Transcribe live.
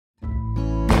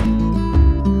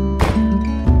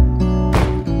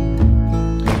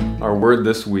word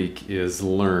this week is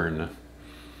learn.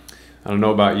 I don't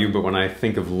know about you, but when I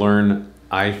think of learn,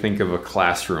 I think of a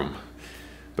classroom.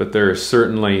 But there are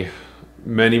certainly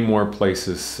many more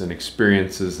places and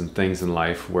experiences and things in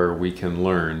life where we can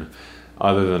learn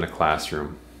other than a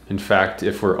classroom. In fact,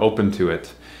 if we're open to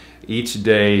it, each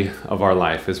day of our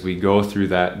life, as we go through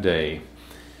that day,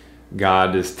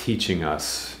 God is teaching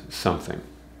us something.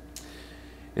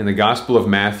 In the Gospel of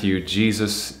Matthew,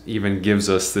 Jesus even gives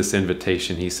us this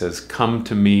invitation. He says, "Come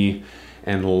to me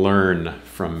and learn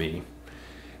from me."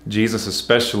 Jesus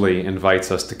especially invites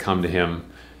us to come to him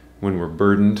when we're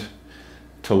burdened,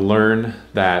 to learn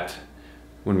that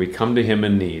when we come to him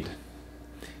in need,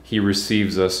 he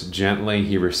receives us gently,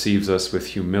 he receives us with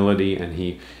humility, and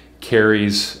he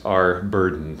carries our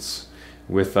burdens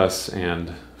with us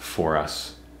and for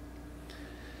us.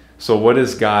 So what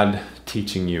is God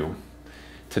teaching you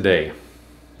today?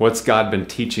 What's God been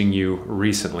teaching you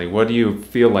recently? What do you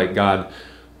feel like God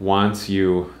wants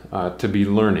you to be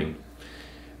learning?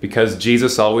 Because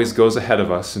Jesus always goes ahead of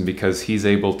us, and because he's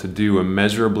able to do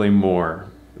immeasurably more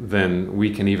than we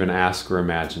can even ask or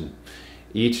imagine,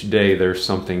 each day there's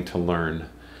something to learn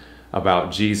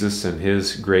about Jesus and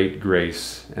his great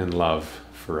grace and love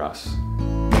for us.